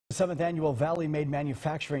7th Annual Valley Made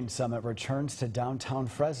Manufacturing Summit returns to downtown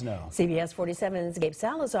Fresno. CBS 47's Gabe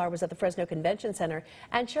Salazar was at the Fresno Convention Center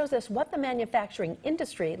and shows us what the manufacturing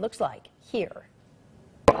industry looks like here.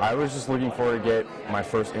 I was just looking forward to get my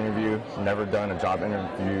first interview. Never done a job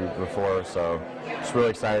interview before, so just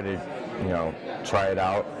really excited to, try it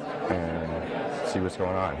out and see what's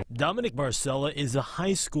going on. Dominic Marcella is a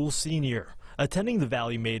high school senior, attending the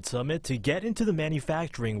Valley Made Summit to get into the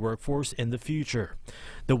manufacturing workforce in the future.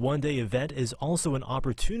 The one-day event is also an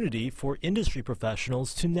opportunity for industry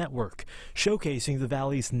professionals to network, showcasing the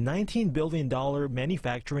Valley's $19 billion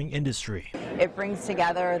manufacturing industry. It brings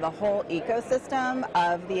together the whole ecosystem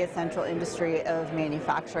of the essential industry of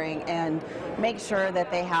manufacturing and makes sure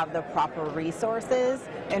that they have the proper resources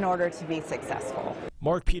in order to be successful.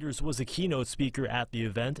 Mark Peters was a keynote speaker at the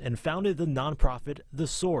event and founded the nonprofit The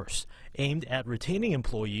Source, aimed at retaining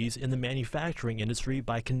employees in the manufacturing industry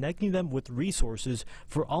by connecting them with resources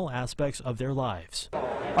for all aspects of their lives.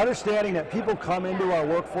 Understanding that people come into our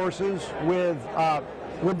workforces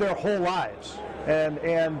with their whole lives, and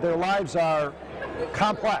their lives are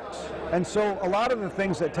complex. And so a lot of the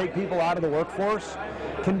things that take people out of the workforce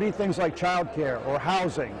can be things like childcare or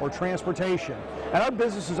housing or transportation. And our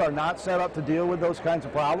businesses are not set up to deal with those kinds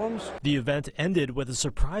of problems. The event ended with a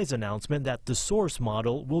surprise announcement that the Source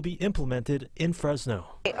model will be implemented in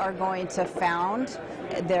Fresno. They are going to found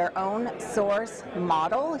their own Source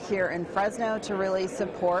model here in Fresno to really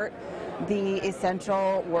support the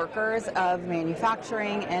essential workers of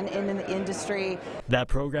manufacturing and in the industry. That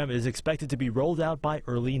program is expected to be rolled out by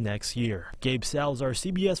early next year. Gabe Salazar,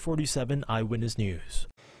 CBS 47 Eyewitness News.